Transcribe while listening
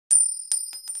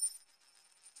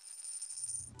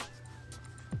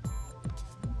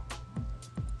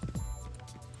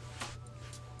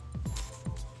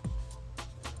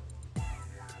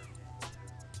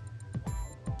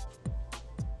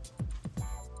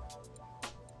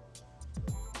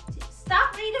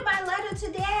my letter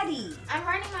to Daddy. I'm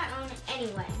writing my own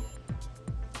anyway.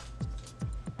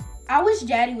 I wish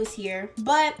Daddy was here,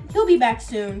 but he'll be back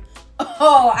soon.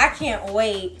 Oh, I can't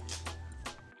wait.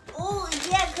 Oh,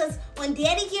 yeah, because when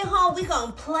Daddy get home, we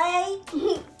gonna play.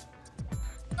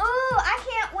 Oh, I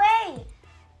can't wait.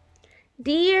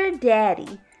 Dear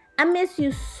Daddy, I miss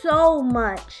you so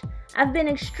much. I've been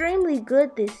extremely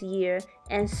good this year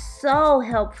and so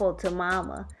helpful to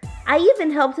Mama. I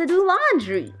even helped her do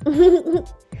laundry.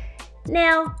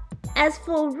 Now, as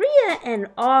for Rhea and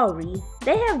Ari,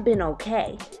 they have been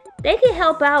okay. They can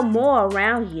help out more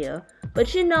around here,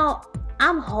 but you know,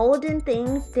 I'm holding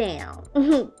things down.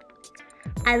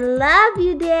 I love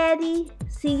you, Daddy.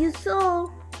 See you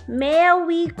soon.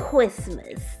 Merry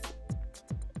Christmas.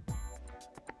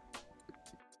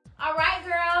 All right,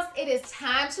 girls, it is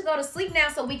time to go to sleep now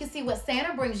so we can see what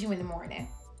Santa brings you in the morning.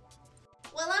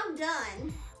 Well, I'm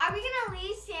done. Are we gonna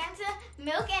leave Santa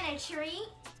milk and a treat?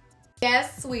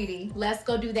 Yes, sweetie. Let's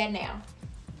go do that now.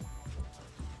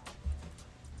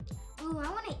 Ooh, I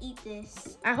wanna eat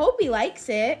this. I hope he likes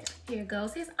it. Here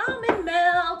goes his almond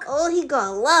milk. Oh, he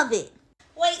gonna love it.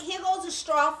 Wait, here goes a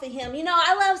straw for him. You know,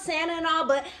 I love Santa and all,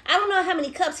 but I don't know how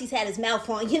many cups he's had his mouth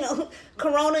on. You know,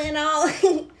 Corona and all.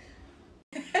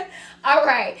 All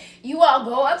right, you all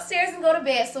go upstairs and go to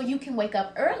bed so you can wake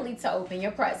up early to open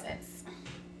your presents.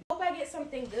 Hope I get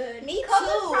something good. Me Coco's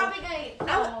too. probably gonna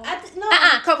get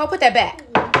No. Coco, put that back.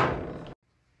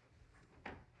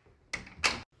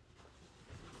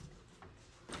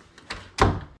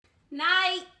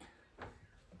 Night.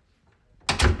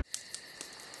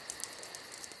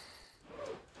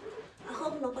 I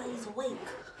hope nobody's awake.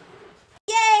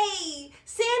 Yay!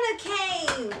 Santa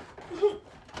came.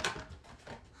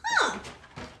 Huh.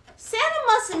 Santa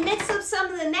must have mixed up some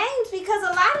of the names because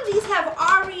a lot of these have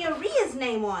Ari and Rhea's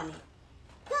name on it.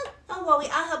 Don't worry,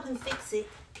 I'll help him fix it.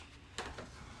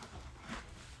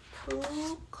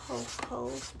 To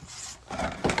Coco.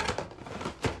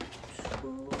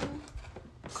 To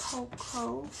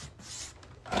Coco.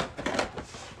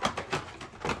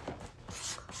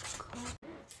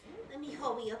 Let me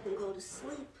hurry up and go to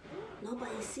sleep.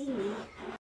 Nobody see me.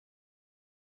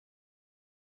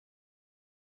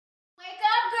 Wake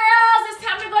up, girls. It's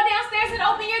time to go downstairs and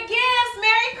open your gifts.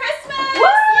 Merry Christmas.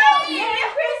 Woo! Yay! Merry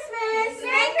Christmas.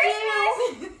 Merry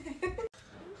Christmas.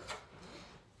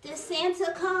 Did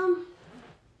Santa come?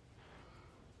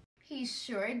 He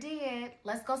sure did.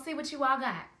 Let's go see what you all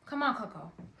got. Come on,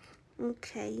 Coco.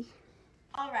 Okay.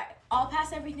 All right, I'll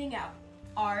pass everything out.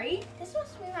 Ari, This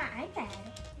must be my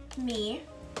iPad. me,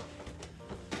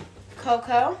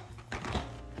 Coco,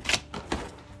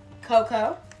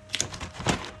 Coco.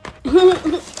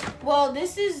 Well,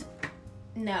 this is,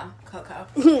 no, Coco.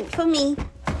 For me.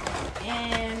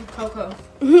 And Coco.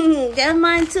 That's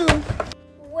mine too.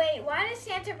 Wait, why did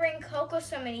Santa bring Coco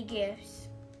so many gifts?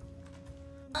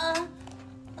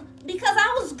 Because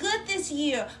I was good this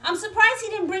year. I'm surprised he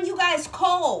didn't bring you guys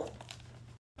coal.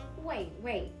 Wait.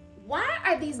 Why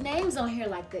are these names on here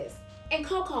like this? And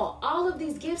Coco, all of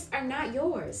these gifts are not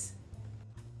yours.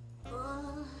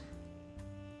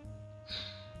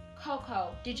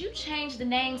 Coco, did you change the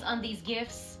names on these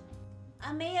gifts?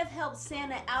 I may have helped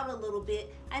Santa out a little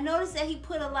bit. I noticed that he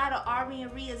put a lot of Ari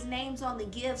and Rhea's names on the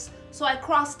gifts, so I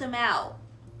crossed them out.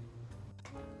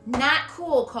 Not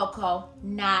cool, Coco.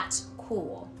 Not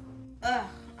cool.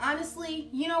 Honestly,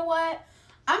 you know what?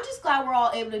 I'm just glad we're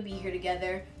all able to be here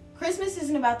together. Christmas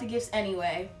isn't about the gifts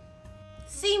anyway.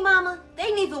 See, Mama? They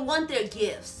didn't even want their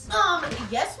gifts.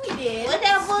 Yes we did.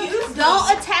 Whatever. Excuse me.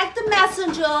 Don't attack the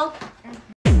messenger.